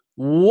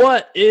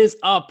What is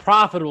up,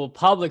 profitable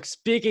public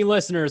speaking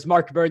listeners?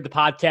 Mark Berg, the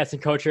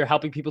podcasting coach here,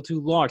 helping people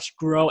to launch,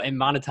 grow, and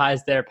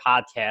monetize their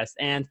podcast.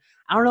 And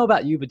I don't know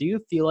about you, but do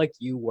you feel like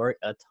you work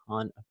a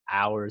ton of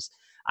hours?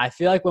 I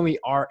feel like when we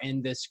are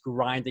in this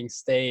grinding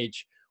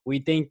stage, we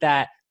think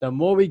that the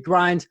more we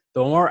grind,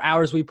 the more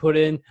hours we put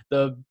in,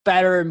 the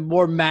better and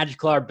more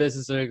magical our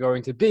businesses are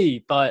going to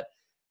be. But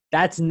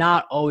that's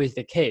not always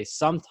the case.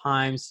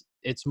 Sometimes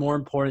it's more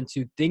important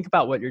to think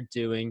about what you're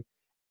doing.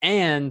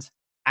 And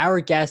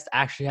our guest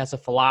actually has a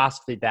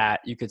philosophy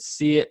that you could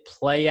see it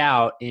play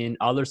out in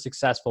other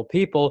successful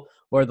people,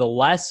 where the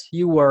less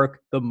you work,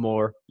 the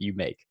more you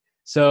make.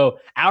 So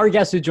our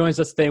guest who joins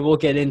us today, we'll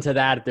get into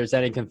that if there's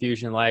any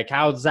confusion, like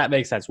how does that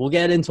make sense? We'll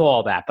get into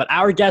all that. But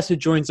our guest who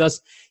joins us,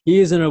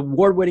 he is an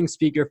award-winning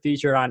speaker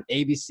featured on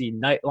ABC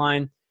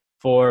Nightline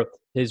for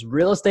his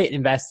real estate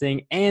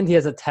investing, and he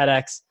has a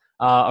TEDx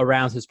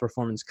around his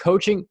performance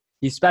coaching.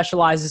 He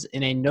specializes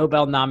in a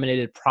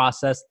Nobel-nominated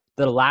process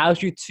that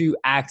allows you to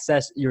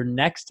access your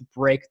next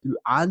breakthrough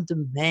on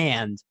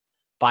demand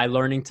by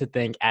learning to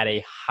think at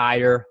a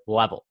higher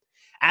level.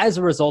 As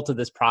a result of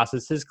this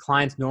process, his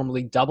clients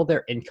normally double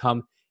their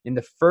income in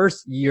the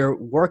first year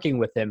working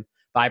with him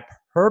by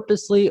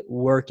purposely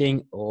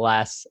working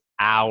less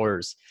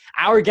hours.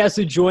 Our guest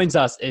who joins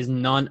us is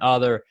none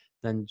other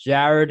than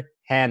Jared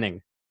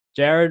Hanning.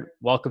 Jared,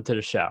 welcome to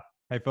the show.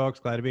 Hey, folks.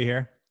 Glad to be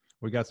here.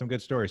 We got some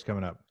good stories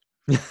coming up.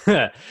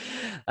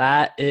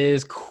 That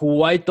is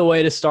quite the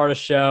way to start a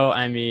show.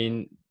 I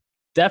mean,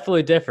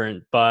 definitely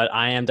different, but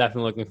I am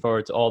definitely looking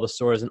forward to all the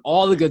stories and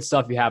all the good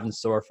stuff you have in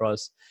store for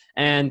us.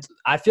 And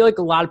I feel like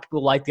a lot of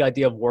people like the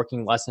idea of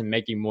working less and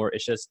making more.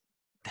 It's just,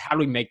 how do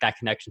we make that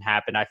connection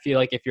happen? I feel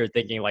like if you're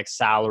thinking like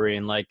salary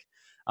and like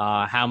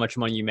how much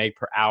money you make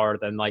per hour,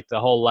 then like the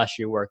whole less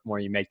you work, more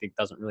you make thing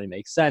doesn't really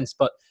make sense.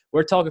 But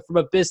we're talking from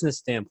a business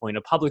standpoint,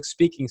 a public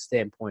speaking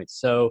standpoint.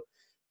 So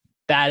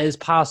that is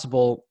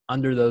possible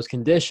under those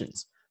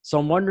conditions. So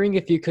I'm wondering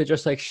if you could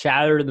just like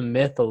shatter the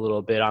myth a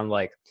little bit on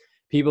like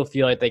people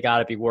feel like they got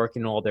to be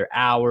working all their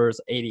hours,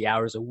 80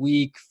 hours a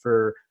week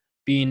for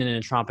being an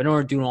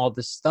entrepreneur, doing all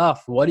this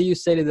stuff. What do you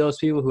say to those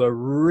people who are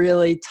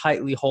really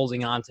tightly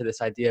holding on to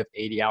this idea of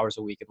 80 hours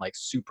a week and like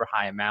super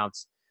high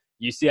amounts?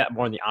 You see that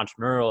more on the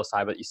entrepreneurial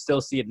side, but you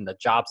still see it in the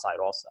job side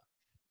also.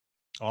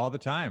 All the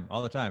time.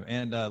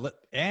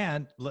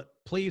 And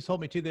please hold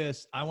me to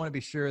this. I want to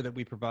be sure that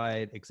we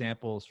provide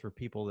examples for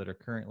people that are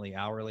currently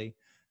hourly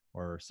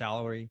or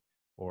salary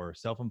or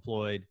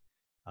self-employed,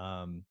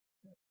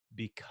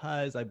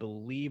 because I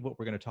believe what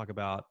we're going to talk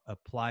about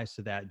applies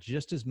to that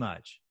just as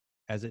much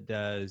as it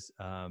does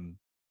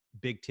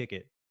big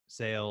ticket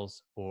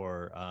sales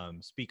or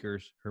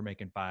speakers who are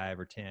making $5,000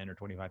 or $10,000 or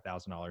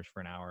 $25,000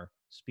 for an hour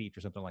speech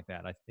or something like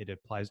that. It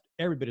applies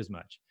every bit as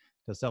much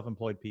to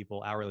self-employed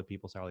people, hourly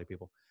people, salary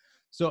people.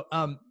 So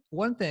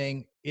one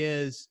thing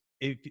is,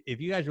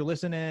 if you guys are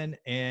listening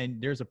and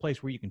there's a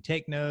place where you can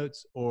take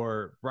notes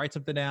or write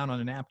something down on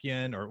a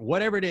napkin or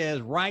whatever it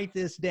is, write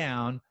this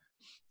down.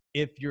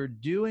 If you're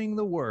doing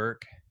the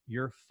work,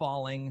 you're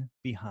falling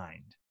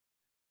behind.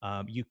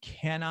 You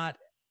cannot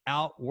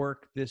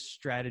outwork this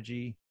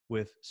strategy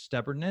with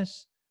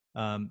stubbornness.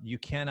 You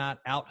cannot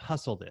out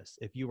hustle this.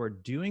 If you are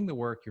doing the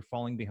work, you're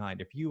falling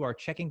behind. If you are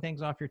checking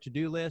things off your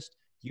to-do list,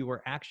 you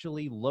are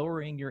actually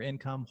lowering your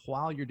income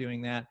while you're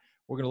doing that.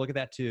 We're going to look at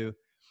that too.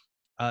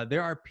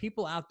 There are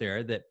people out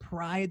there that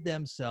pride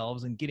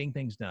themselves in getting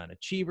things done.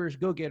 Achievers,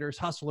 go-getters,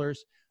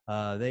 hustlers.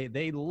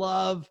 They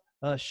love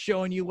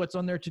showing you what's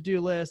on their to-do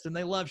list, and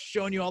they love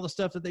showing you all the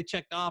stuff that they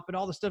checked off and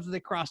all the stuff that they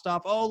crossed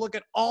off. Oh, look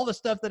at all the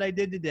stuff that I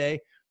did today.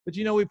 But,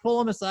 you know, we pull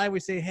them aside. We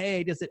say,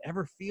 hey, does it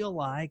ever feel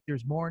like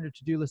there's more on your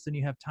to-do list than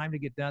you have time to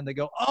get done? They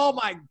go, oh,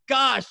 my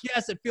gosh,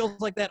 yes, it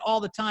feels like that all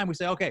the time. We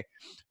say, okay,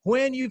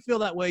 when you feel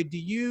that way, do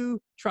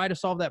you try to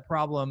solve that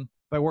problem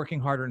by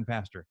working harder and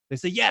faster? They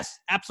say, yes,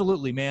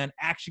 absolutely, man.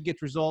 Action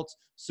gets results.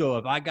 So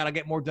if I got to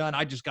get more done,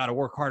 I just got to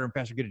work harder and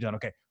faster, get it done.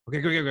 Okay,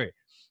 great.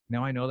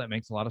 Now, I know that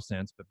makes a lot of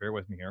sense, but bear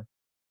with me here.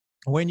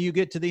 When you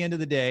get to the end of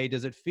the day,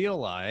 does it feel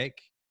like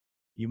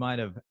you might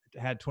have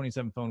had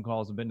 27 phone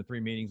calls and been to 3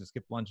 meetings and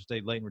skipped lunch and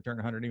stayed late and returned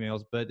 100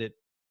 emails, but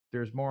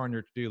there's more on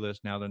your to-do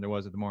list now than there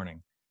was in the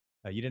morning?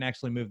 You didn't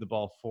actually move the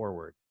ball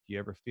forward. Do you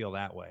ever feel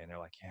that way? And they're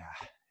like, yeah,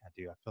 I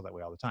do. I feel that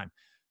way all the time.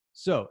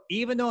 So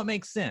even though it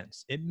makes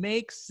sense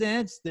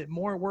that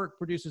more work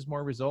produces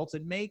more results.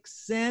 It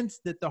makes sense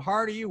that the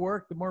harder you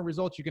work, the more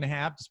results you're going to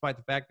have, despite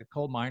the fact that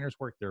coal miners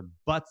work their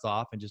butts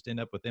off and just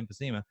end up with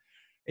emphysema.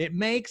 It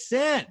makes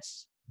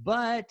sense,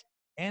 but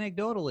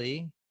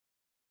anecdotally,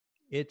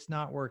 it's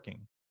not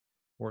working.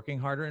 Working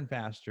harder and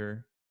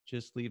faster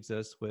just leaves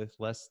us with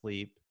less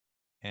sleep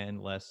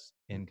and less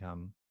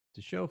income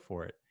to show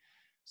for it.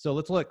 So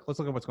let's look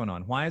at what's going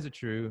on. Why is it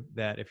true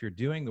that if you're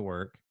doing the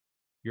work,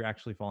 you're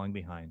actually falling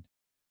behind?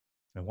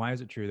 And why is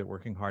it true that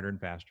working harder and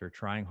faster,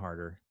 trying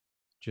harder,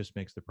 just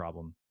makes the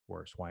problem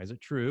worse? Why is it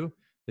true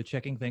that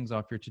checking things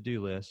off your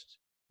to-do list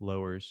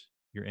lowers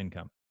your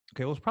income?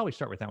 Okay, let's probably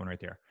start with that one right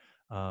there.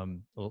 A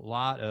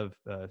lot of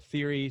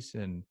theories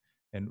and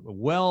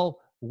well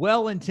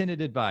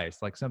well-intended advice,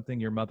 like something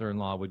your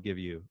mother-in-law would give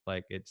you.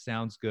 Like it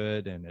sounds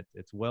good and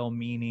it's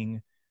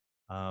well-meaning,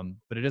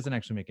 but it doesn't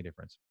actually make a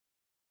difference.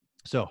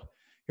 So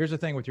here's the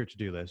thing with your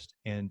to-do list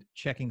and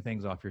checking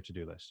things off your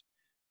to-do list.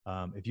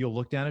 If you'll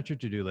look down at your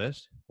to-do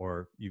list,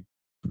 or you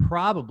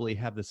probably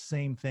have the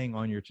same thing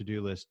on your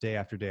to-do list day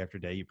after day after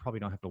day, you probably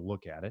don't have to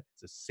look at it.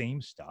 It's the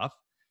same stuff,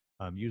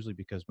 usually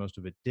because most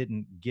of it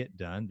didn't get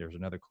done. There's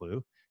another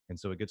clue. And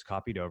so it gets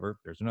copied over.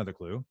 There's another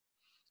clue.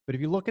 But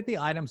if you look at the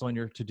items on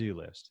your to-do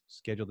list,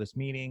 schedule this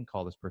meeting,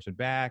 call this person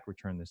back,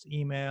 return this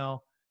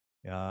email,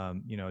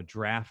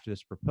 draft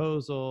this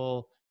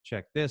proposal,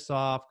 check this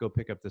off, go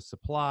pick up this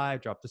supply,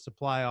 drop the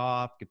supply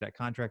off, get that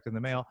contract in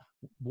the mail,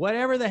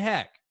 whatever the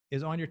heck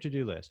is on your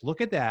to-do list.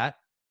 Look at that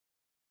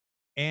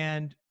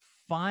and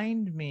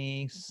find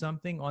me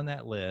something on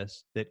that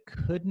list that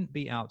couldn't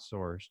be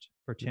outsourced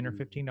for $10 or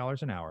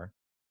 $15 an hour,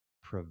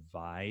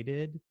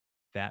 provided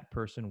that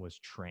person was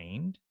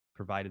trained,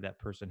 provided that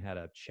person had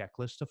a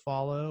checklist to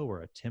follow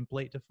or a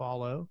template to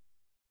follow,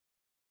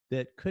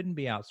 that couldn't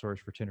be outsourced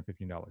for $10 or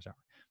 $15 an hour.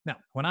 Now,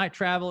 when I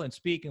travel and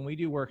speak and we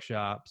do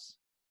workshops,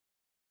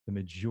 the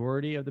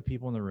majority of the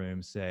people in the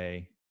room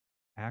say,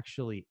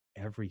 actually,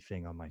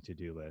 everything on my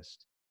to-do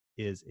list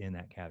is in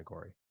that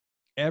category.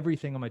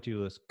 Everything on my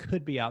to-do list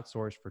could be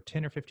outsourced for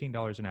 $10 or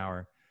 $15 an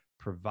hour,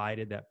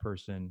 provided that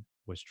person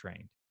was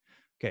trained.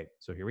 Okay,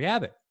 so here we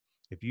have it.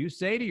 If you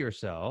say to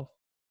yourself,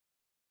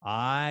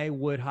 I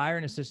would hire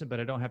an assistant, but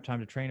I don't have time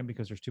to train them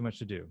because there's too much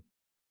to do.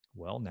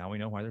 Well, now we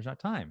know why there's not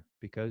time,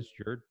 because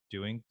you're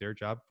doing their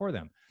job for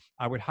them.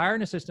 I would hire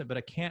an assistant, but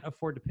I can't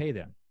afford to pay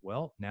them.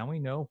 Well, now we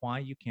know why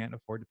you can't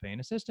afford to pay an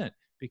assistant,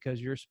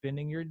 because you're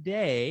spending your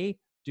day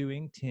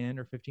doing $10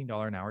 or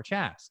 $15 an hour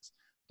tasks.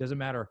 Doesn't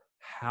matter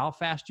how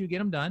fast you get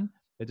them done.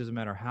 It doesn't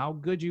matter how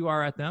good you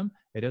are at them.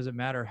 It doesn't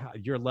matter how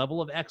your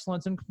level of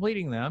excellence in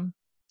completing them.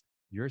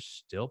 You're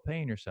still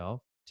paying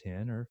yourself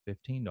 $10 or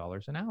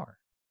 $15 an hour,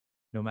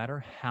 no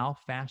matter how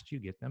fast you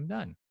get them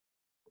done.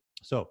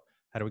 So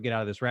how do we get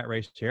out of this rat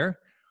race here?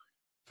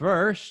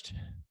 First,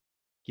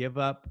 give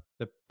up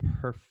the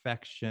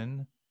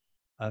perfection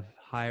of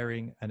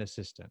hiring an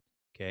assistant,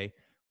 okay?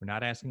 We're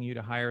not asking you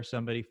to hire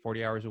somebody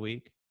 40 hours a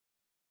week.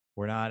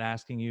 We're not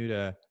asking you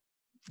to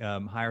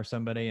hire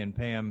somebody and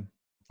pay them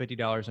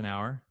 $50 an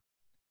hour.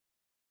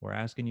 We're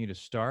asking you to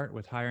start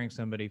with hiring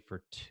somebody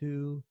for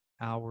 2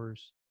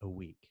 hours a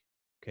week,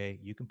 okay?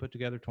 You can put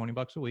together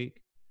 $20 a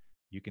week.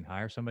 You can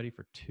hire somebody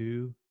for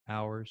 2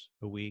 hours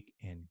a week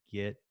and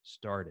get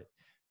started.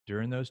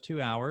 During those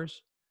 2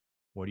 hours,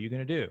 what are you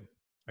going to do?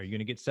 Are you going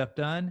to get stuff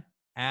done?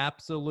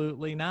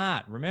 Absolutely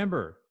not.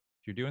 Remember,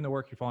 if you're doing the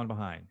work, you're falling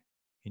behind,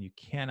 and you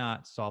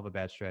cannot solve a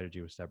bad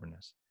strategy with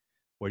stubbornness.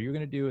 What you're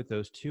going to do with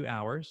those 2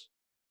 hours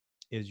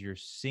is your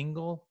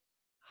single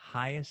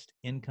highest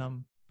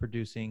income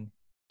producing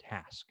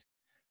task.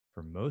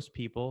 For most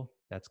people,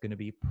 that's going to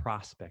be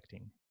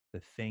prospecting.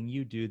 The thing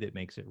you do that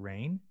makes it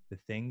rain, the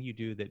thing you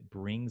do that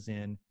brings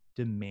in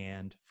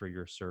demand for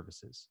your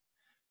services.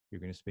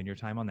 You're going to spend your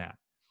time on that.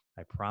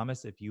 I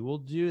promise if you will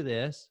do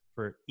this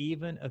for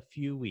even a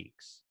few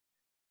weeks,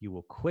 you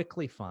will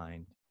quickly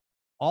find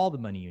all the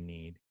money you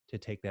need to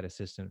take that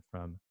assistant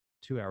from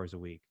 2 hours a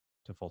week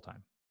to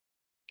full-time.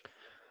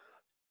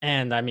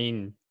 And I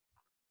mean,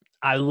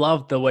 I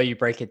love the way you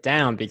break it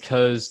down,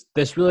 because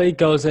this really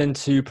goes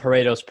into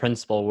Pareto's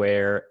principle,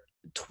 where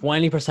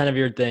 20% of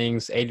your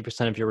things,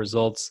 80% of your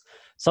results.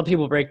 Some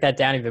people break that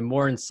down even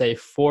more and say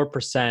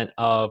 4%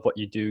 of what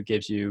you do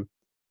gives you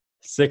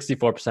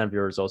 64% of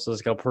your results. So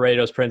let's go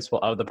Pareto's principle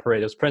of the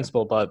Pareto's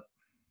principle. But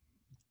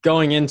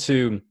going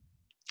into,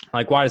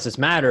 like, why does this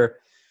matter?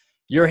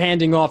 You're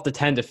handing off the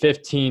 $10 to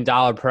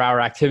 $15 per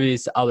hour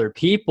activities to other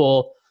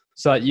people,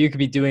 so that you could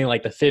be doing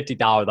like the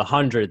 $50, the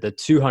 $100, the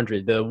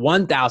 $200, the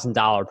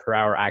 $1,000 per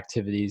hour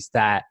activities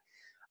that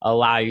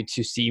allow you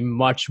to see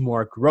much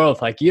more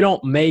growth. Like, you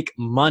don't make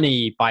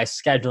money by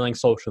scheduling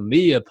social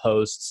media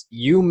posts.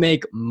 You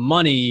make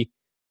money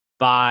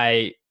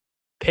by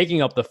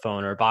picking up the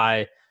phone, or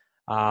by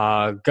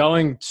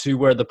going to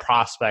where the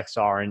prospects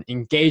are and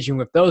engaging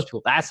with those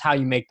people. That's how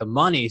you make the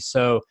money.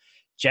 So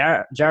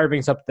Jared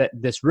brings up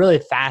this really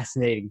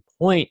fascinating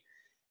point.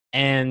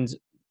 And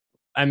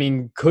I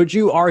mean, could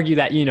you argue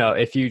that,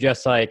 if you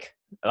just like,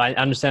 I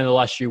understand the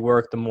less you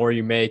work, the more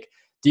you make.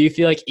 Do you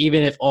feel like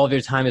even if all of your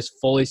time is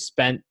fully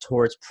spent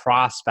towards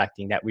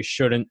prospecting, that we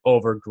shouldn't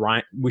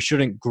grind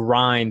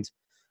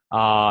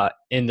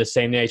in the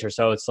same nature?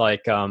 So it's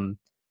like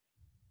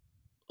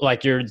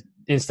you're,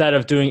 instead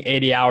of doing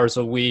 80 hours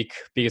a week,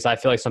 because I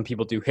feel like some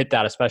people do hit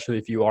that, especially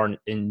if you are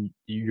in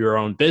your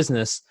own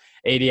business,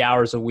 80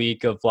 hours a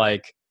week of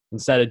like,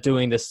 instead of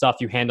doing the stuff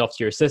you hand off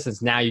to your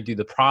assistants, now you do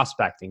the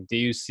prospecting. Do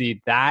you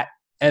see that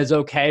as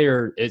okay,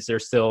 or is there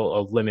still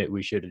a limit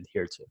we should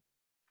adhere to?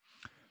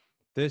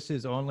 This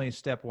is only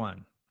step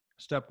one.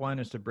 Step one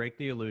is to break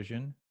the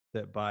illusion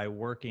that by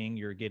working,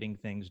 you're getting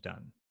things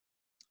done.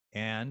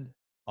 And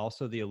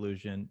also the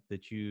illusion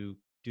that you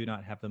do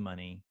not have the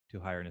money to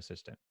hire an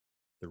assistant.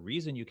 The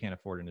reason you can't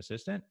afford an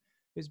assistant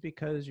is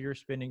because you're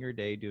spending your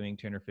day doing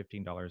 $10 or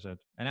 $15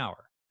 an hour.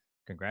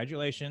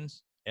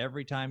 Congratulations.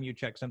 Every time you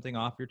check something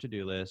off your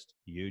to-do list,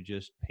 you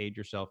just paid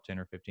yourself $10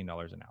 or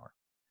 $15 an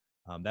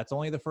hour. That's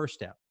only the first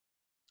step.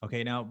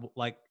 Okay, now,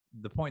 like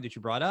the point that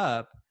you brought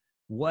up,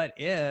 what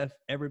if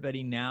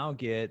everybody now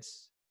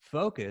gets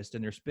focused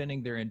and they're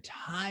spending their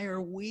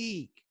entire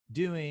week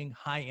doing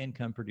high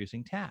income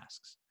producing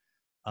tasks?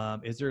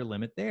 Is there a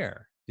limit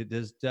there?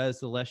 Does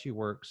the less you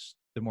work,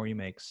 the more you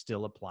make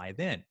still apply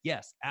then?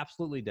 Yes,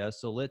 absolutely does.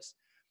 So let's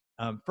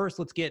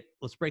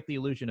break the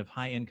illusion of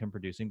high income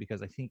producing,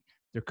 because I think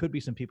there could be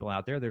some people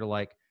out there that are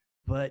like,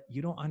 but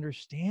you don't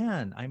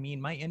understand. I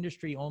mean, my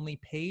industry only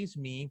pays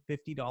me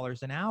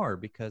 $50 an hour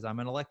because I'm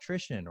an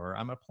electrician or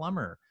I'm a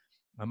plumber.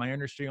 My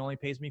industry only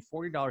pays me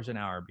 $40 an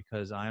hour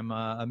because I'm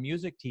a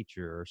music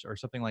teacher or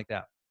something like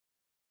that.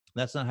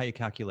 That's not how you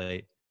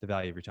calculate the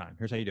value of your time.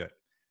 Here's how you do it.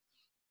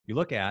 You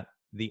look at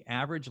the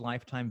average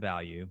lifetime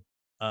value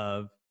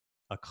of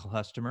a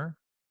customer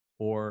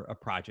or a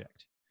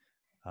project.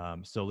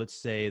 So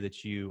let's say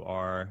that you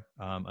are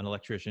an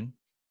electrician,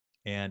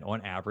 and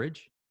on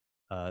average,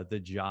 the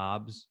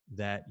jobs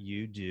that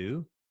you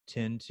do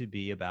tend to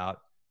be about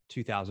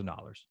 $2,000.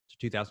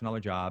 It's a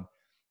 $2,000 job,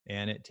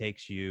 and it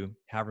takes you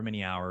however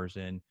many hours.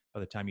 And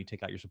by the time you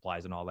take out your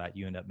supplies and all that,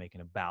 you end up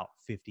making about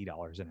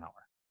 $50 an hour.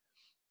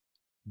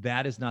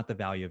 That is not the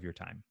value of your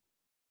time.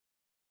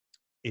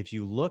 If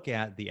you look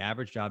at the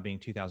average job being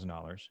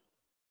 $2,000,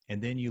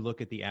 and then you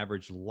look at the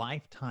average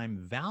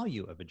lifetime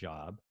value of a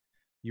job,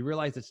 you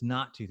realize it's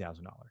not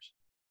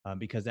 $2,000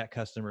 because that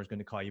customer is going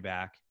to call you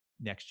back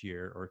next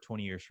year or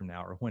 20 years from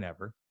now or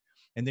whenever.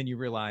 And then you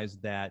realize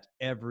that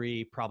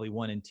every probably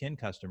 1 in 10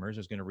 customers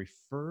is going to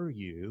refer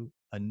you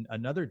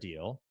another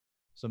deal.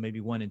 So maybe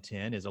 1 in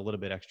 10 is a little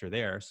bit extra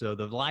there. So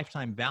the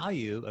lifetime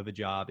value of a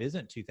job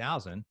isn't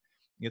 2,000.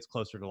 It's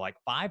closer to like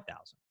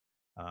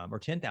 5,000 or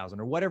 10,000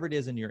 or whatever it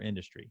is in your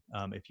industry.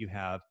 If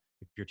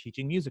you're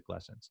teaching music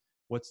lessons,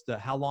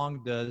 how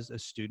long does a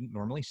student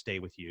normally stay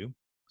with you?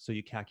 So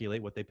you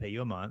calculate what they pay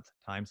you a month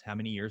times how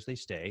many years they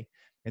stay.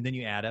 And then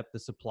you add up the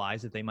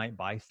supplies that they might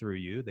buy through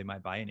you. They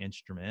might buy an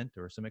instrument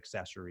or some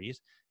accessories.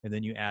 And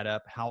then you add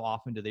up how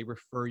often do they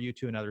refer you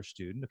to another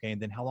student. Okay.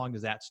 And then how long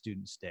does that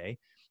student stay?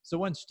 So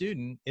one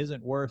student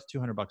isn't worth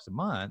 $200 a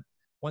month.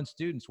 One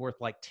student's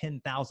worth like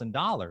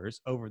 $10,000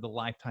 over the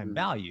lifetime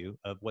value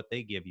of what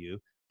they give you,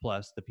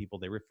 plus the people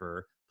they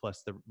refer,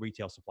 plus the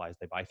retail supplies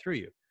they buy through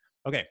you.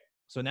 Okay.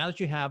 So now that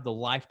you have the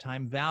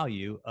lifetime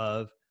value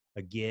of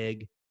a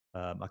gig,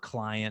 a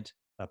client,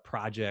 a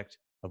project,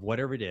 of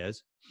whatever it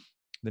is,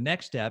 the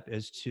next step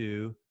is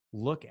to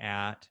look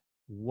at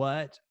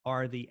what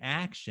are the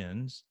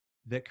actions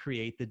that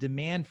create the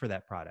demand for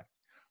that product.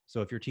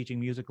 So if you're teaching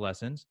music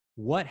lessons,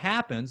 what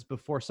happens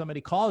before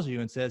somebody calls you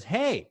and says,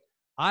 hey,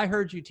 I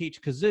heard you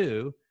teach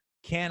kazoo.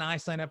 Can I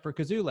sign up for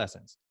kazoo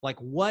lessons? Like,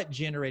 what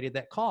generated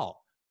that call?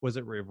 Was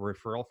it a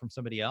referral from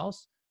somebody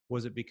else?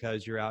 Was it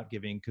because you're out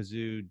giving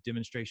kazoo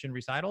demonstration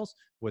recitals?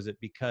 Was it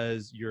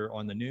because you're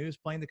on the news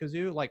playing the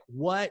kazoo? Like,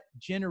 what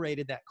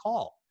generated that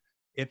call?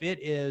 If it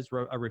is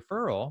a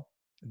referral,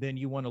 then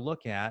you want to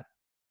look at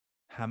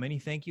how many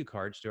thank you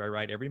cards do I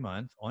write every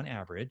month on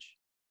average?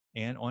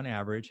 And on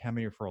average, how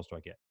many referrals do I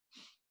get?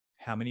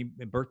 How many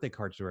birthday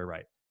cards do I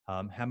write?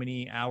 How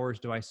many hours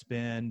do I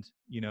spend,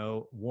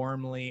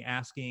 warmly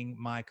asking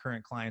my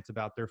current clients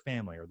about their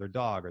family or their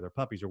dog or their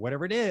puppies or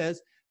whatever it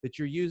is that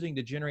you're using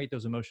to generate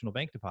those emotional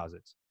bank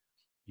deposits?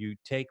 You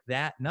take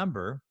that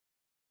number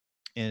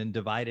and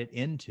divide it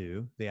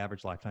into the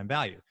average lifetime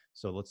value.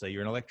 So let's say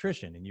you're an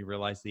electrician and you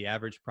realize the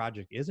average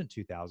project isn't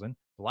 2,000.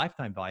 The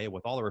lifetime value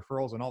with all the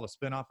referrals and all the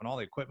spinoff and all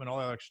the equipment, all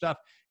the other stuff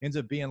ends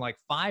up being like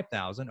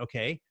 5,000.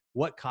 Okay,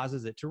 what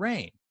causes it to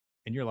rain?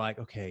 And you're like,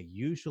 okay,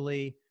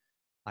 usually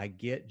I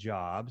get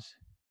jobs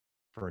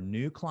for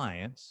new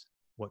clients.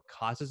 What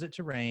causes it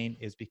to rain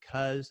is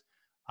because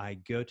I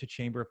go to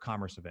Chamber of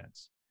Commerce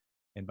events.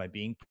 And by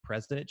being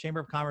present at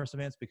Chamber of Commerce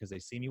events, because they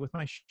see me with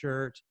my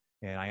shirt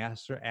and I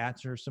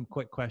answer some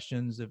quick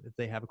questions if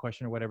they have a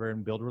question or whatever,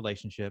 and build a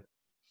relationship.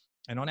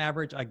 And on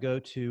average, I go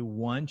to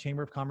one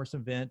Chamber of Commerce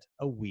event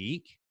a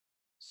week.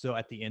 So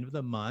at the end of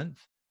the month,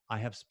 I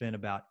have spent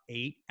about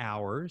 8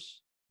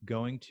 hours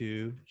going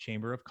to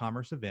Chamber of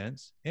Commerce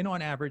events. And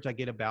on average, I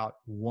get about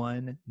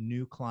one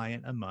new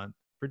client a month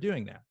for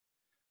doing that.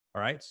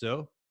 All right.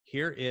 So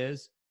here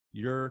is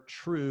your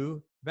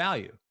true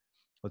value.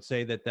 Let's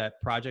say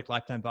that project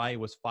lifetime value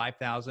was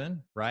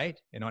 5,000, right?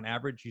 And on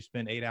average, you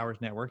spend 8 hours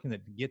networking.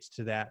 That gets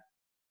to that.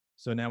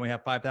 So now we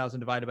have 5,000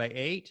 divided by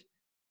 8.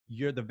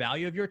 The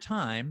value of your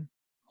time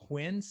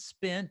when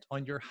spent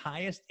on your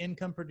highest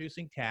income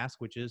producing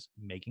task, which is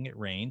making it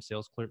rain,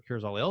 sales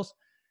cures all ills,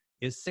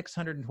 is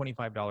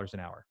 $625 an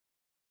hour.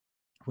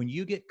 When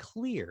you get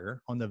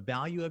clear on the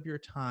value of your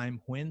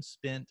time when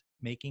spent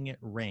making it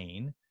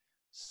rain,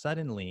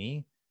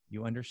 suddenly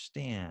you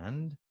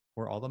understand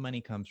where all the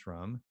money comes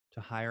from to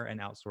hire and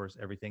outsource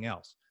everything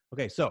else.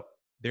 Okay, so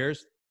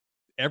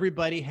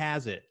everybody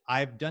has it.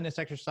 I've done this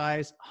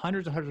exercise,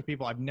 hundreds of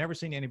people. I've never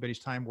seen anybody's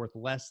time worth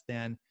less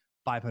than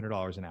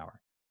 $500 an hour.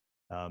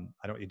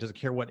 It doesn't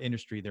care what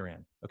industry they're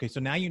in. Okay, so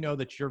now you know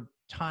that your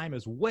time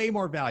is way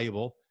more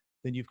valuable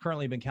than you've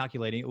currently been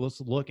calculating.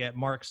 Let's look at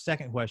Mark's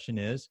second question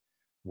is,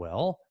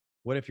 well,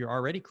 what if you're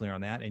already clear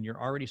on that and you're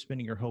already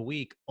spending your whole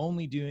week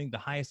only doing the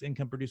highest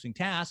income producing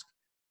task?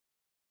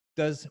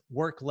 Does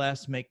work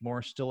less make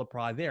more still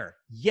apply there?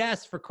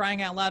 Yes, for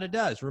crying out loud, it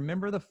does.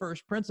 Remember the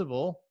first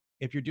principle.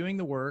 If you're doing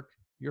the work,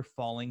 you're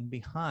falling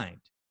behind.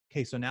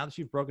 Okay, so now that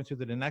you've broken through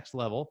to the next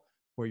level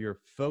where you're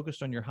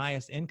focused on your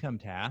highest income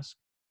task,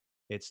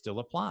 it still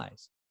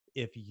applies.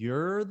 If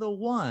you're the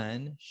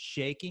one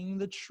shaking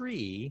the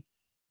tree,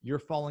 you're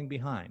falling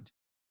behind.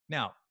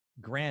 Now,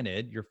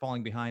 granted, you're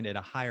falling behind at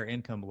a higher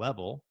income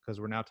level because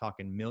we're now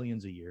talking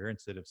millions a year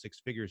instead of six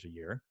figures a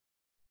year.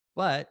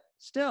 But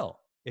still,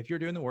 if you're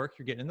doing the work,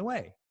 you're getting in the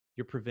way.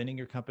 You're preventing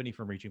your company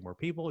from reaching more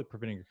people. You're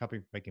preventing your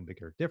company from making a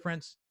bigger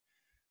difference.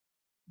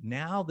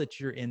 Now that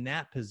you're in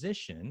that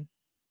position,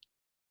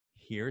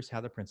 here's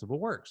how the principle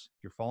works.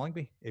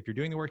 If you're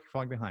doing the work, you're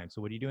falling behind.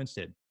 So what do you do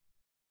instead?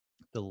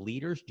 The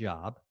leader's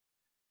job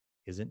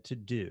isn't to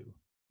do.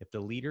 If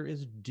the leader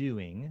is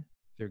doing,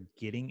 they're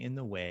getting in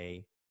the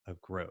way of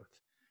growth.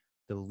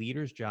 The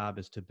leader's job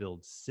is to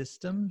build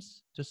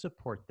systems to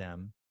support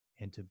them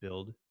and to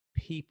build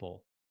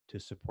people to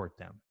support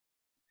them.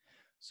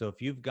 So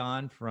if you've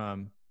gone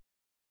from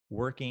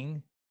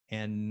working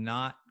and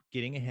not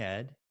getting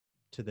ahead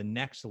to the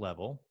next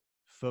level,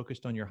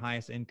 focused on your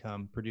highest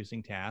income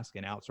producing task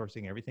and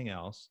outsourcing everything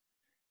else,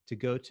 to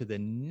go to the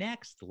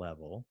next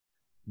level,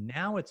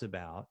 now it's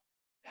about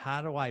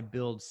how do I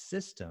build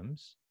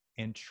systems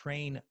and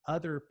train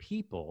other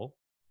people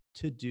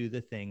to do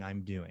the thing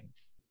I'm doing?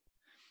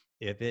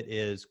 If it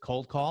is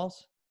cold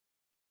calls,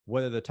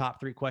 what are the top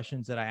 3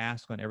 questions that I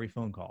ask on every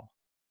phone call?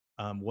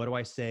 What do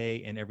I say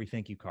in every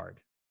thank you card?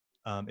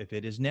 If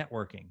it is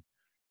networking,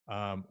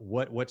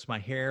 what's my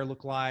hair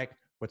look like?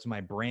 What's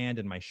my brand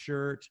in my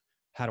shirt?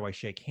 How do I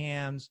shake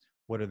hands?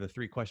 What are the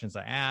 3 questions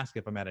I ask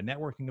if I'm at a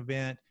networking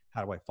event?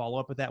 How do I follow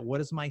up with that?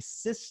 What is my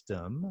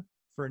system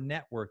for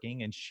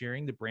networking and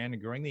sharing the brand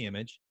and growing the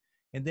image?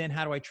 And then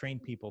how do I train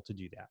people to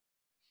do that?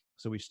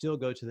 So we still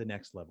go to the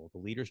next level. The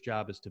leader's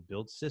job is to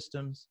build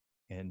systems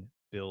and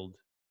build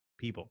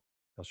people.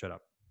 I'll shut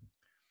up.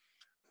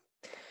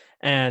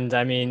 And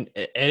I mean,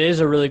 it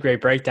is a really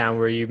great breakdown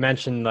where you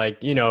mentioned, like,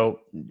 you know,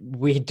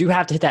 we do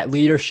have to hit that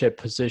leadership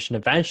position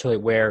eventually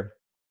where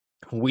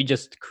we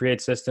just create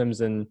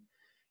systems and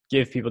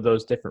give people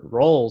those different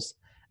roles.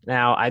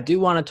 Now, I do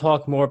want to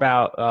talk more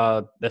about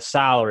the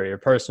salary or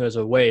person as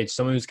a wage,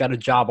 someone who's got a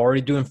job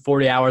already doing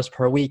 40 hours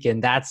per week,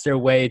 and that's their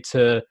way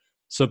to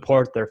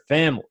support their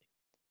family.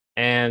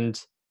 And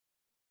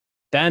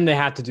then they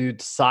have to do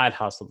the side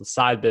hustle, the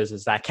side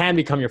business. That can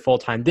become your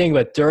full-time thing.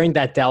 But during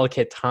that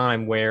delicate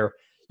time where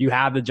you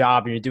have the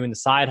job and you're doing the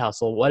side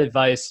hustle, what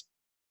advice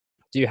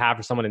do you have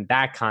for someone in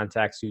that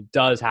context who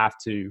does have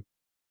to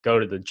go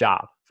to the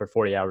job for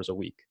 40 hours a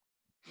week?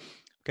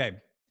 Okay.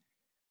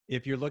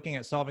 If you're looking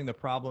at solving the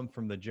problem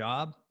from the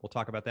job, we'll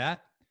talk about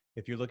that.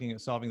 If you're looking at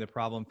solving the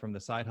problem from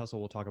the side hustle,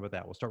 we'll talk about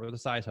that. We'll start with the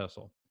side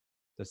hustle.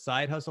 The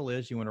side hustle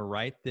is, you want to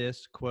write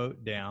this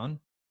quote down: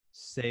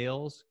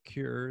 sales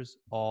cures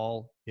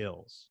all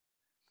ills.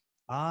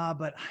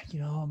 But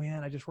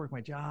man, I just work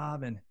my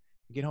job and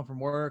I get home from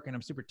work and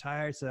I'm super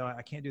tired, so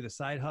I can't do the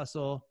side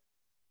hustle.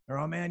 Or,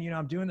 oh man,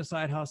 I'm doing the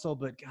side hustle,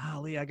 but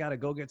golly, I got to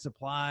go get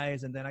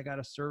supplies, and then I got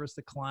to service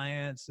the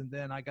clients, and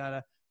then I got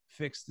to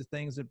fix the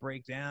things that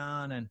break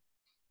down. And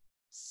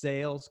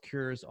sales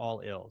cures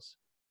all ills.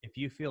 If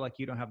you feel like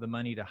you don't have the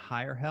money to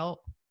hire help,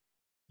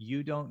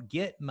 you don't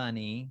get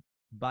money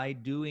by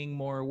doing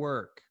more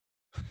work.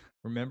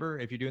 Remember,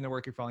 if you're doing the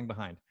work, you're falling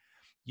behind.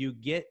 You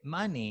get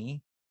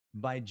money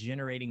by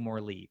generating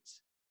more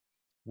leads.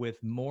 With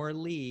more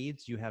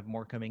leads, you have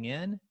more coming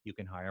in, you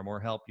can hire more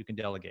help, you can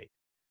delegate.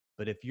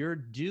 But if you're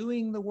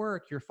doing the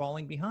work, you're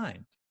falling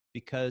behind,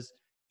 because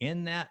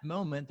in that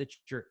moment that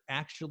you're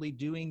actually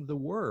doing the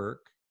work,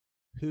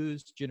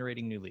 who's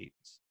generating new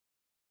leads?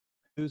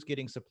 Who's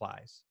getting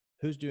supplies?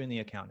 Who's doing the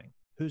accounting?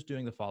 Who's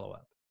doing the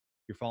follow-up?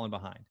 You're falling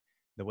behind.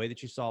 The way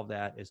that you solve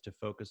that is to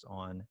focus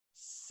on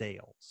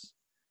sales.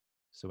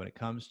 So when it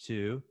comes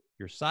to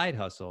your side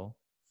hustle,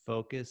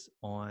 focus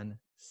on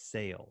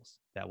sales.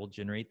 That will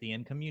generate the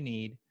income you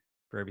need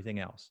for everything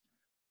else.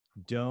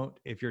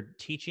 If you're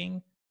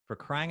teaching, for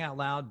crying out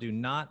loud, do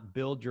not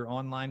build your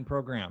online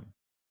program.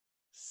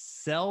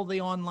 Sell the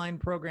online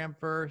program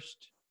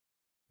first,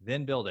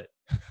 then build it.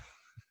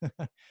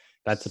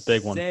 That's a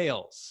big one.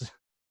 Sales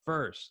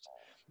first.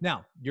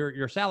 Now,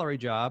 your salary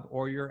job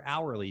or your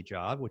hourly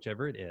job,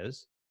 whichever it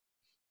is,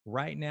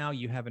 right now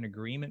you have an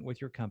agreement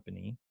with your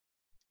company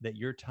that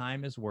your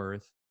time is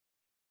worth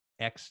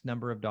X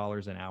number of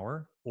dollars an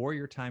hour, or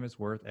your time is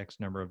worth X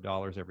number of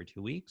dollars every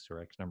 2 weeks, or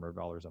X number of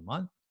dollars a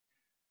month.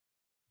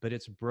 But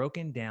it's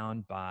broken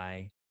down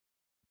by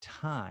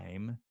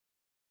time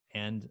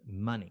and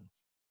money.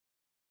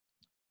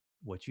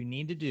 What you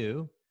need to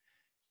do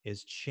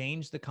is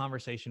change the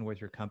conversation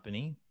with your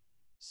company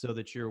so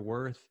that your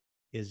worth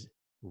is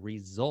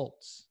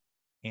results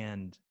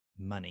and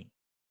money.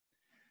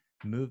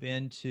 move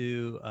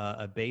into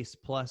a base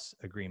plus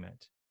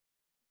agreement.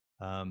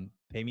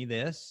 Pay me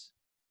this,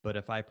 but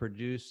if I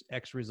produce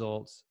X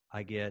results,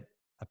 I get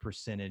a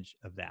percentage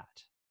of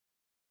that.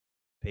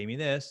 Pay me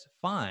this,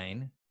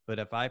 fine, but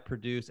if I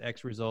produce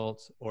X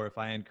results, or if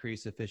I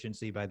increase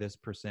efficiency by this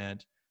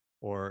percent,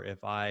 or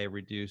if I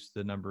reduce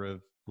the number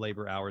of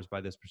labor hours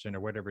by this percent, or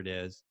whatever it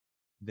is,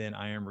 then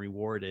I am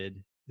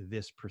rewarded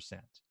this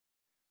percent.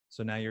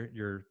 So now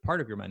your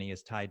part of your money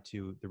is tied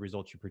to the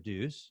results you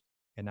produce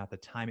and not the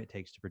time it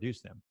takes to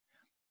produce them.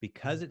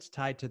 Because it's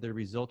tied to the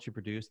results you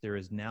produce, there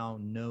is now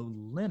no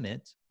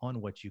limit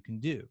on what you can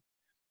do.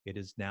 It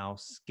is now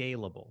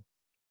scalable.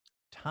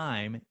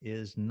 Time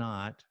is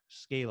not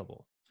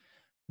scalable.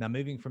 Now,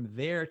 moving from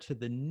there to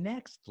the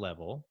next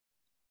level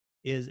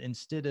is,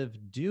 instead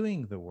of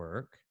doing the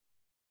work,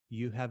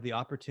 you have the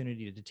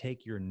opportunity to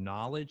take your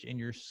knowledge and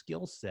your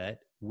skill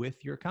set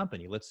with your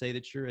company. Let's say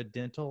that you're a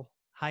dental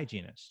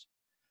hygienist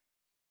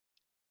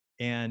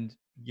and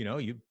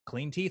you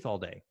clean teeth all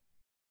day.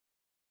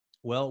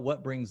 Well,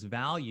 what brings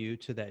value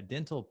to that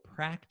dental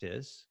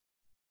practice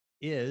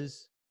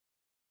is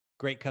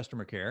great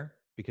customer care,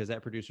 because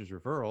that produces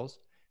referrals,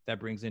 that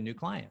brings in new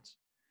clients.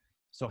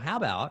 So how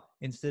about,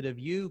 instead of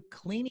you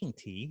cleaning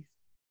teeth,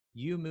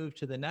 you move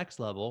to the next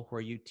level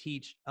where you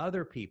teach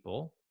other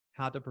people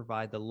how to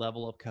provide the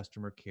level of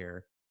customer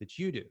care that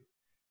you do,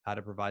 how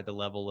to provide the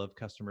level of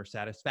customer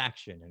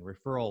satisfaction and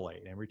referral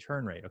rate and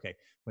return rate. Okay,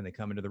 when they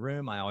come into the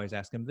room, I always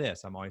ask them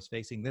this. I'm always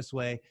facing this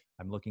way.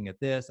 I'm looking at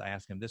this. I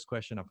ask them this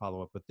question. I'll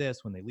follow up with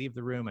this. When they leave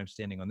the room, I'm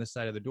standing on this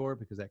side of the door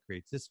because that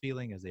creates this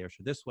feeling as they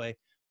usher this way.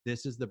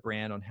 This is the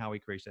brand on how we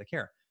create that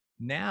care.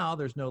 Now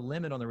there's no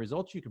limit on the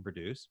results you can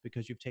produce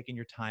because you've taken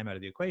your time out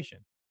of the equation.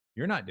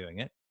 You're not doing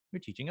it.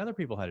 You're teaching other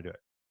people how to do it.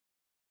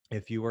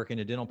 If you work in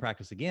a dental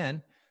practice,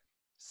 again,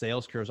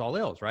 sales cures all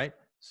ills, right?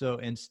 So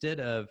instead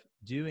of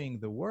doing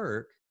the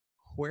work,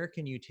 where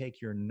can you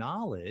take your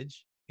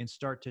knowledge and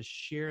start to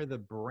share the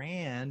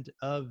brand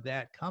of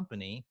that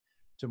company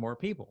to more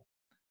people?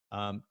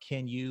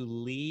 Can you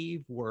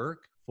leave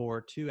work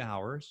for 2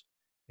 hours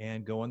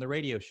and go on the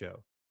radio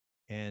show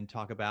and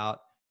talk about,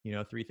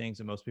 3 things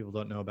that most people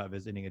don't know about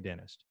visiting a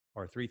dentist,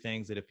 or 3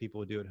 things that if people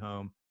would do at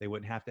home, they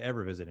wouldn't have to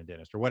ever visit a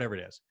dentist, or whatever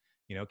it is.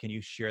 Can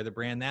you share the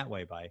brand that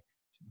way by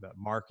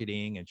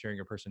marketing and sharing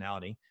your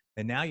personality?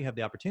 And now you have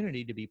the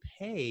opportunity to be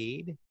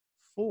paid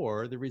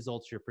for the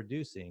results you're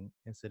producing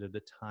instead of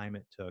the time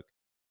it took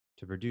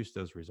to produce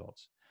those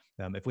results.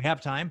 If we have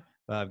time,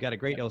 I've got a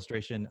great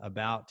illustration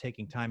about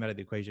taking time out of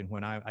the equation.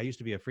 When I used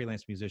to be a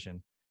freelance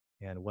musician,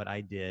 and what I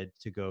did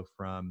to go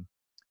from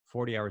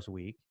 40 hours a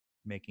week,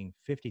 making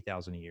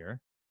 $50,000 a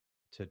year,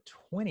 to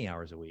 20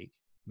 hours a week,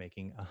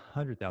 making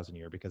 $100,000 a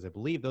year, because I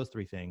believe those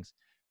 3 things,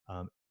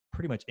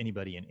 pretty much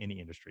anybody in any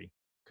industry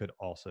could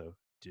also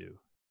do.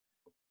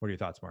 What are your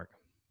thoughts, Mark?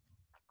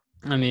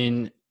 I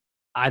mean,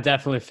 I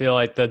definitely feel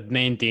like the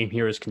main theme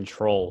here is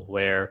control,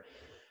 where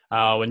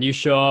when you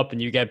show up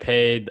and you get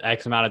paid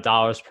X amount of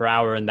dollars per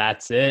hour and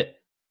that's it,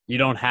 you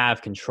don't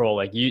have control.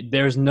 Like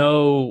there's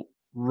no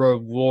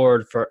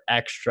reward for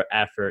extra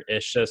effort.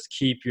 It's just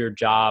keep your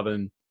job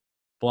and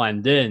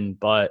blend in.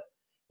 But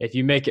if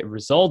you make it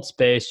results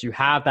based, you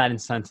have that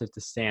incentive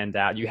to stand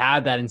out. You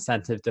have that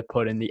incentive to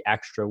put in the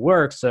extra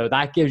work. So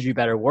that gives you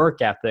better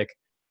work ethic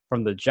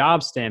from the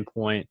job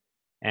standpoint.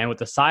 And with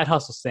the side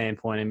hustle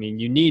standpoint, I mean,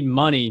 you need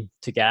money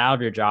to get out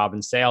of your job,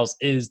 and sales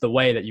is the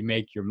way that you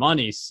make your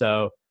money.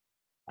 So,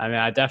 I mean,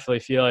 I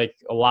definitely feel like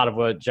a lot of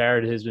what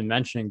Jared has been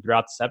mentioning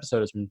throughout this episode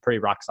has been pretty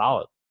rock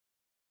solid.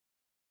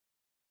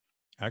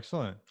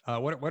 Excellent.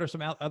 What are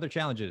some other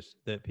challenges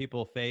that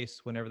people face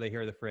whenever they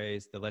hear the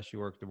phrase, the less you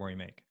work, the more you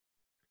make?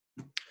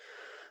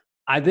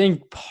 I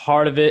think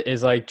part of it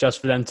is like just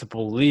for them to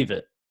believe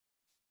it.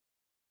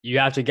 You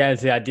have to get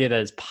into the idea that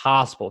it's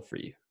possible for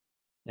you.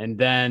 And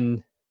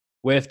then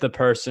with the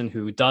person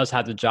who does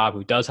have the job,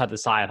 who does have the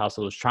side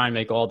hustle, who's trying to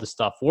make all this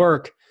stuff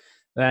work,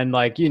 then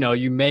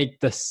you make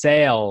the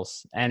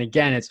sales. And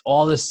again, it's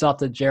all this stuff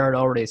that Jared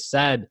already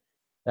said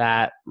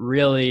that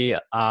really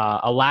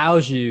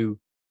allows you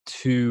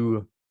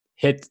to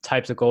hit the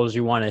types of goals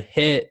you want to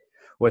hit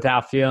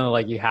without feeling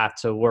like you have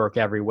to work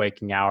every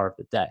waking hour of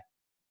the day.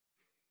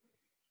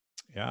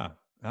 Yeah,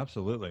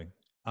 absolutely.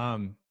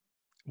 One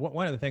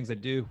of the things I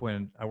do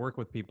when I work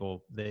with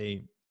people,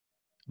 they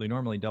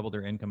normally double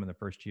their income in the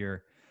first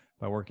year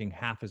by working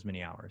half as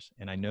many hours.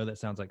 And I know that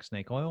sounds like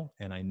snake oil,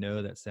 and I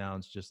know that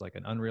sounds just like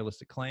an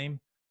unrealistic claim.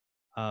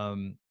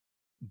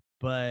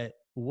 But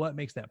what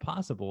makes that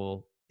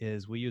possible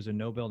is we use a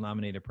Nobel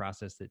nominated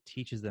process that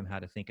teaches them how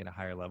to think at a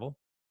higher level.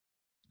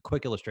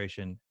 Quick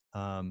illustration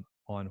on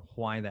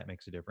why that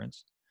makes a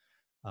difference.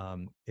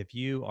 If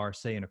you are,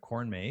 say, in a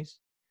corn maze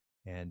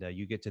and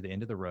you get to the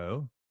end of the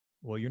row,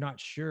 well, you're not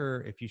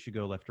sure if you should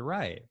go left or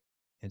right.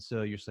 And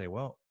so you say,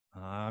 well,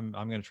 I'm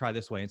going to try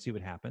this way and see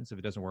what happens. If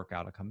it doesn't work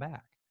out, I'll come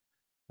back.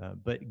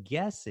 But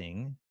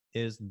guessing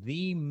is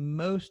the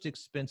most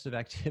expensive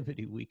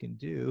activity we can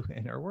do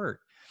in our work.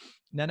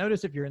 Now,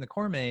 notice if you're in the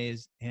corn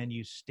maze and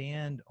you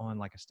stand on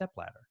like a step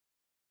ladder,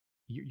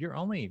 you're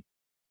only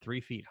 3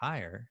 feet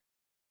higher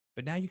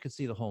But now you can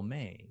see the whole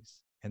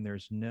maze and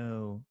there's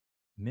no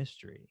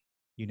mystery.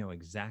 You know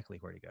exactly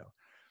where to go.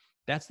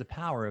 That's the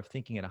power of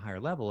thinking at a higher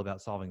level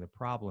about solving the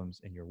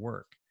problems in your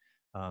work.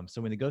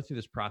 So when they go through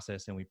this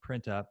process and we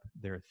print up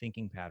their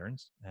thinking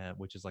patterns,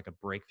 which is like a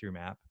breakthrough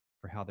map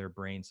for how their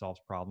brain solves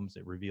problems,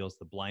 it reveals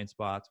the blind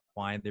spots,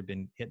 why they've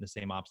been hitting the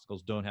same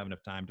obstacles, don't have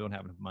enough time, don't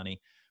have enough money,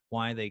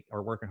 why they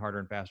are working harder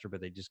and faster,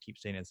 but they just keep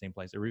staying in the same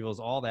place. It reveals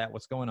all that,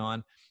 what's going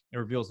on. It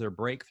reveals their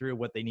breakthrough,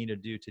 what they need to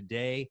do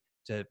today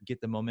to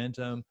get the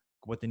momentum,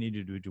 what they need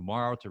to do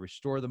tomorrow to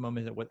restore the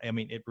momentum.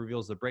 It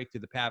reveals the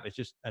breakthrough, the path. It's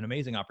just an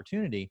amazing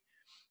opportunity.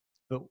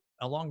 But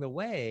along the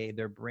way,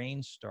 their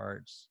brain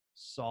starts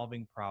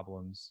solving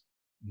problems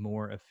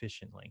more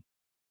efficiently.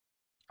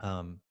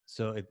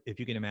 So if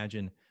you can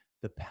imagine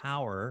the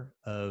power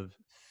of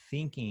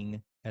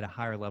thinking at a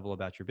higher level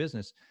about your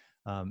business,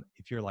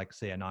 if you're like,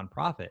 say, a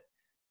nonprofit,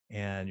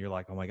 and you're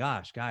like, oh my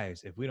gosh,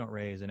 guys, if we don't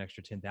raise an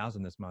extra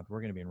 10,000 this month,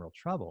 we're going to be in real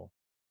trouble.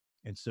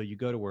 And so you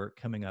go to work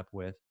coming up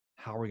with,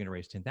 how are we going to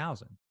raise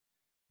 10,000?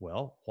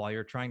 Well, while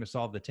you're trying to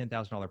solve the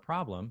 $10,000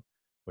 problem,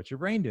 what's your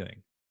brain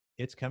doing?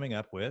 It's coming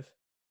up with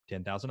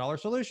 $10,000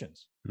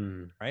 solutions,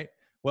 right?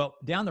 Well,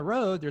 down the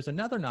road, there's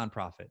another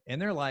nonprofit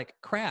and they're like,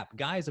 crap,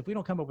 guys, if we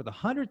don't come up with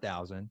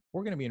 100,000,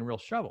 we're going to be in real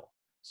trouble.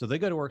 So they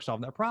go to work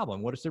solving that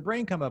problem. What does their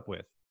brain come up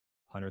with?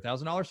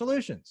 $100,000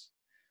 solutions.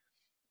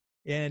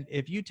 And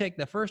if you take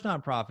the first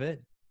nonprofit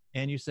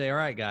and you say, all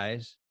right,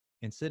 guys,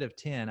 instead of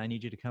 10, I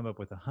need you to come up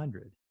with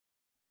 100.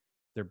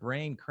 Their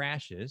brain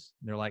crashes.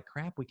 And they're like,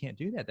 crap, we can't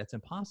do that. That's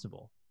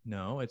impossible.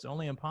 No, it's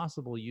only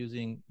impossible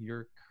using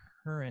your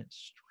current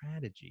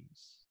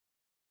strategies.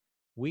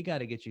 We got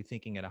to get you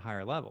thinking at a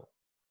higher level.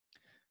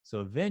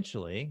 So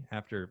eventually,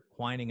 after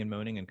whining and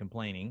moaning and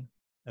complaining,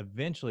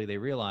 eventually they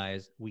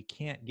realize we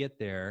can't get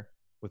there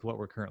with what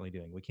we're currently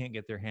doing. We can't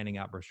get there handing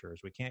out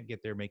brochures. We can't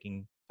get there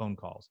making phone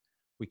calls.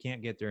 We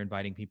can't get there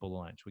inviting people to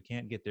lunch. We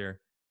can't get there.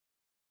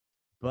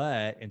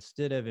 But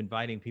instead of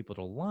inviting people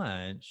to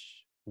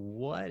lunch,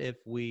 what if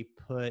we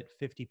put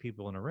 50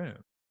 people in a room?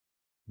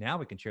 Now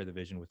we can share the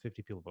vision with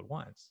 50 people at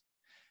once.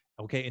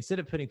 Okay, instead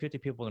of putting 50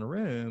 people in a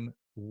room,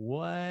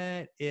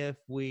 what if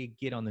we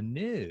get on the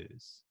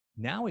news?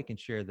 Now we can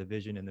share the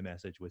vision and the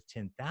message with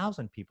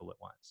 10,000 people at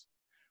once.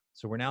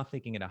 So we're now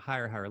thinking at a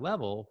higher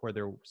level where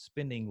they're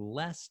spending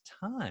less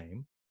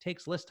time,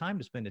 takes less time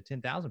to spend at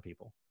 10,000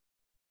 people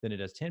than it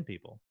does 10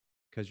 people,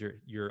 because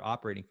you're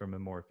operating from a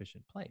more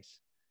efficient place.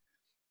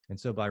 And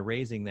so by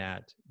raising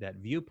that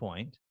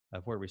viewpoint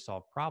of where we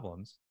solve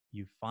problems,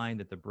 you find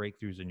that the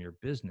breakthroughs in your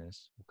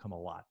business will come a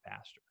lot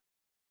faster.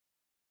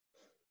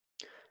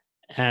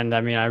 And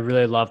I mean, I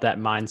really love that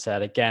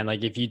mindset. Again,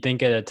 like if you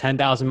think at a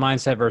 10,000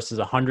 mindset versus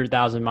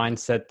 100,000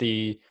 mindset,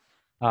 the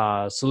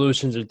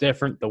solutions are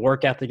different. The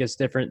work ethic is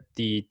different.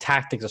 The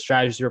tactics, the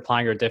strategies you're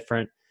applying are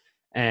different.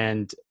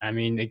 And I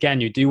mean,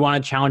 again, you do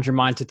want to challenge your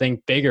mind to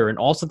think bigger and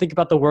also think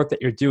about the work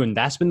that you're doing.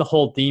 That's been the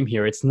whole theme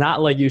here. It's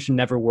not like you should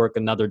never work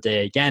another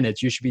day again.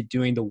 It's you should be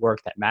doing the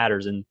work that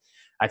matters. And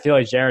I feel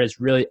like Jared has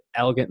really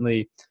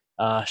elegantly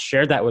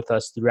shared that with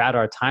us throughout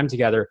our time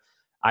together.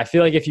 I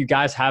feel like if you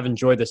guys have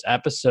enjoyed this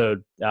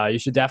episode, you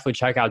should definitely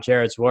check out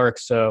Jared's work.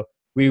 So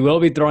we will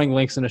be throwing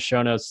links in the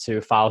show notes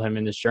to follow him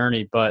in this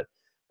journey. But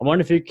I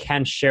wonder if you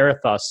can share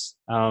with us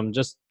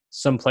just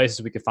some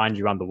places we could find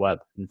you on the web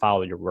and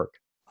follow your work.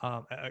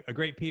 A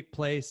great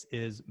place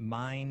is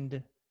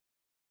mindsetcall.co.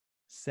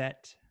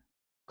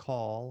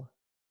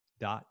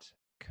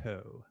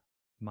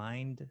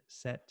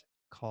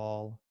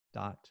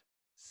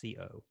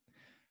 Mindsetcall.co.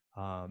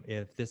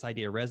 If this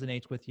idea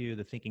resonates with you,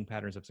 the thinking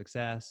patterns of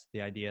success,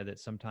 the idea that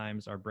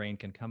sometimes our brain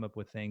can come up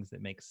with things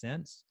that make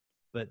sense,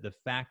 but the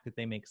fact that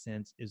they make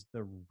sense is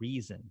the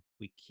reason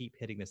we keep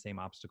hitting the same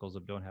obstacles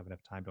of don't have enough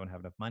time, don't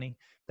have enough money,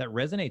 that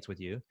resonates with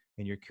you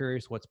and you're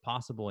curious what's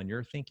possible in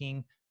your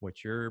thinking,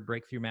 what your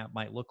breakthrough map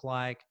might look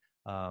like,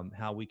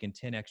 how we can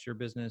 10x your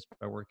business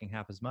by working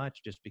half as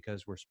much just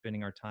because we're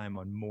spending our time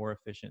on more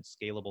efficient,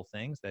 scalable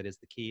things. That is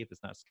the key. If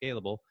it's not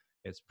scalable,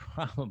 it's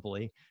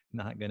probably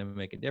not going to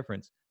make a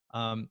difference.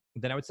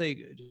 Then I would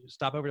say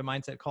stop over to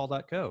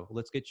mindsetcall.co.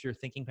 Let's get your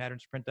thinking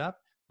patterns printed up.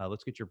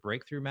 Let's get your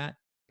breakthrough map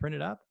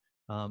printed up.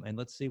 And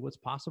let's see what's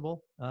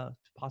possible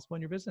in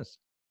your business.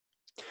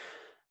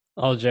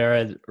 Oh,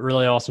 Jared,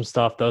 really awesome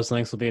stuff. Those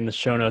links will be in the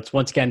show notes.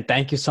 Once again,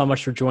 thank you so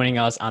much for joining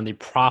us on the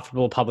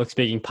Profitable Public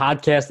Speaking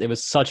Podcast. It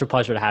was such a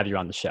pleasure to have you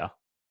on the show.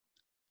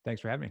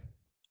 Thanks for having me.